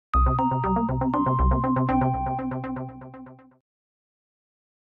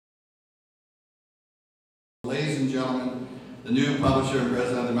Ladies and gentlemen, the new publisher and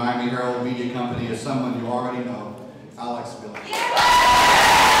president of the Miami Herald Media Company is someone you already know, Alex Villoch.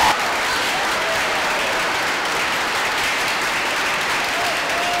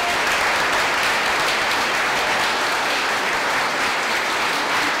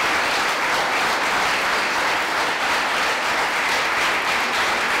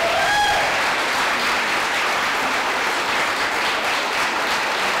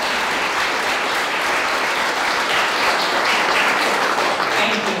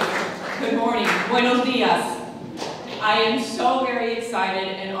 Buenos dias. I am so very excited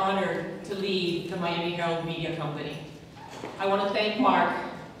and honored to lead the Miami Herald Media Company. I want to thank Mark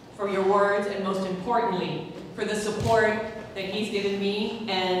for your words and most importantly for the support that he's given me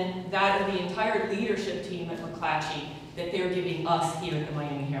and that of the entire leadership team at McClatchy that they're giving us here at the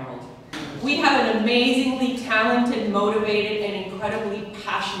Miami Herald. We have an amazingly talented, motivated, and incredibly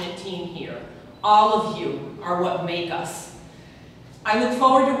passionate team here. All of you are what make us. I look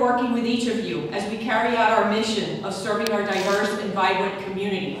forward to working with each of you as we carry out our mission of serving our diverse and vibrant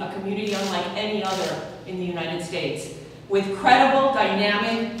community, a community unlike any other in the United States, with credible,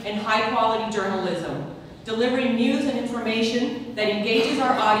 dynamic, and high-quality journalism, delivering news and information that engages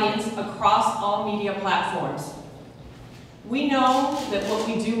our audience across all media platforms. We know that what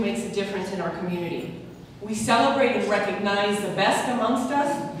we do makes a difference in our community. We celebrate and recognize the best amongst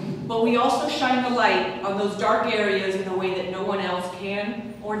us, but we also shine the light on those dark areas in a way that no one else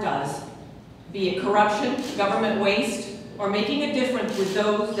can or does, be it corruption, government waste, or making a difference with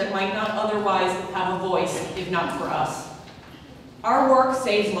those that might not otherwise have a voice if not for us. Our work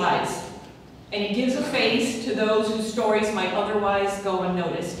saves lives, and it gives a face to those whose stories might otherwise go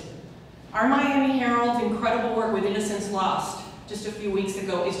unnoticed. Our Miami Herald's incredible work with Innocence Lost just a few weeks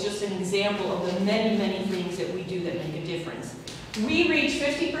ago is just an example of the many, many things that we do that make a difference. We reach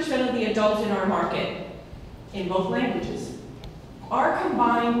 50% of the adults in our market in both languages. Our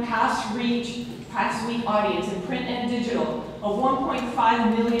combined past week audience in print and digital of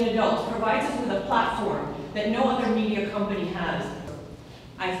 1.5 million adults provides us with a platform that no other media company has.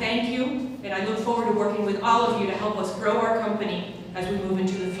 I thank you, and I look forward to working with all of you to help us grow our company as we move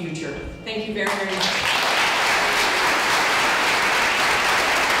into the future. Thank you very, very much.